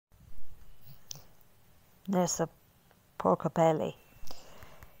There's a pork belly.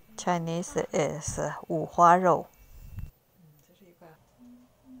 Chinese is 五花肉.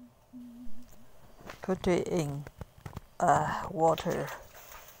 Put it in water,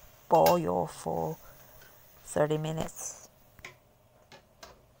 boil for 30 minutes.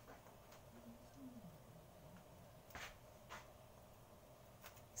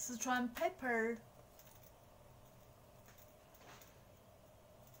 Sichuan pepper,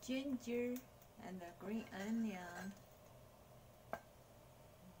 ginger, and a green onion.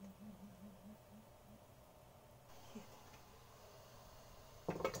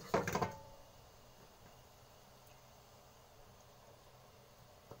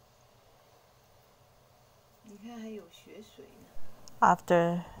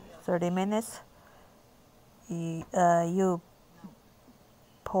 After 30 minutes, you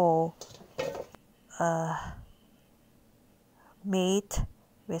pour meat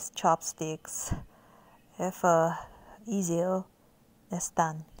with chopsticks. If easier, it's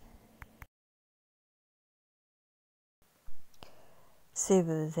done.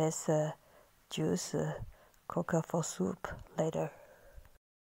 Save this juice, cook for soup later.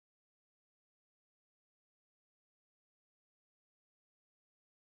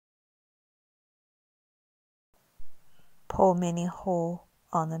 Pour many holes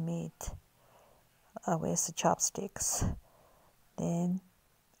on the meat with chopsticks. Then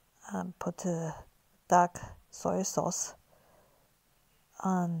put dark soy sauce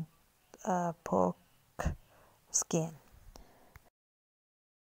on pork skin.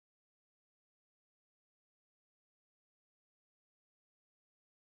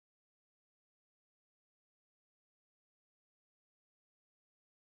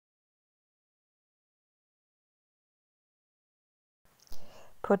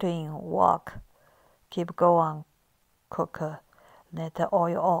 Put in wok. Keep going, cook. Let the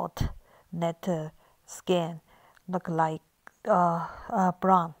oil out. Let the skin look like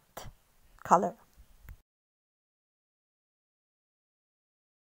brown color.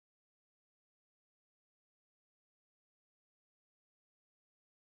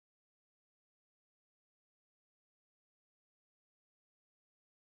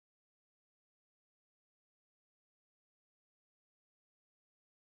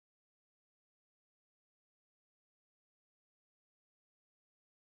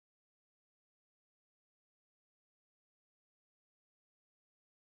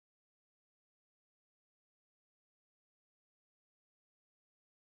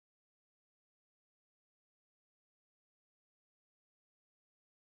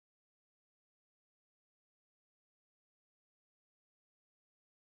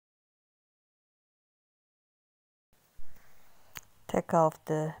 Take off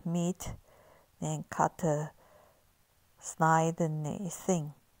the meat, then cut slightly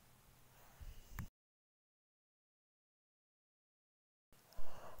thin.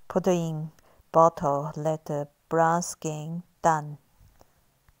 Put in bottle, let the brown skin done.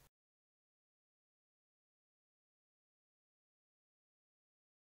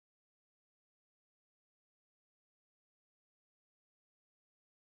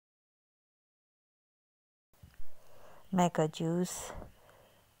 Make a juice,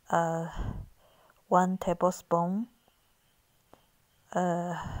 1 tablespoon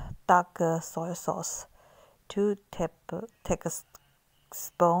dark soy sauce, 2 tablespoons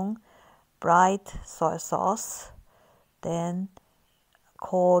bright soy sauce, then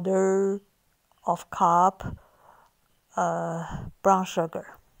 1/4 cup brown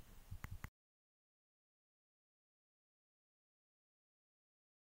sugar.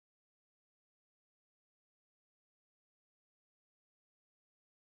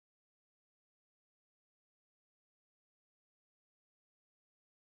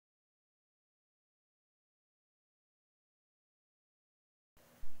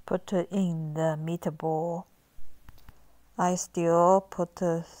 Put in the meatball. I still put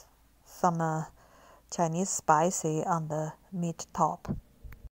some Chinese spicy on the meat top.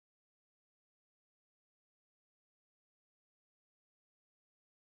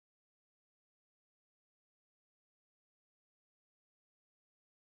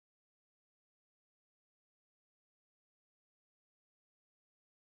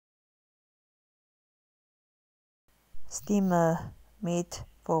 Steam meat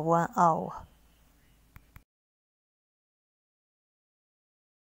for 1 hour.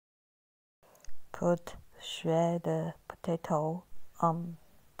 Put shredded potato on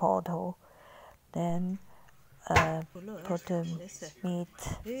bottle, then put meat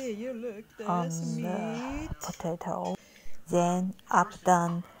on the potato, then up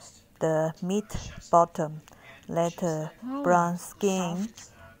down the meat bottom, let brown skin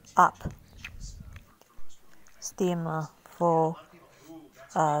up. steam for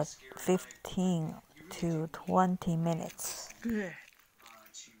 15 to 20 minutes. Good.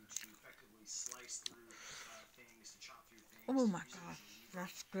 Oh my gosh,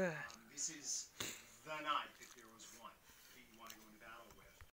 that's good. This is the knife if there was one that you want to go into battle with.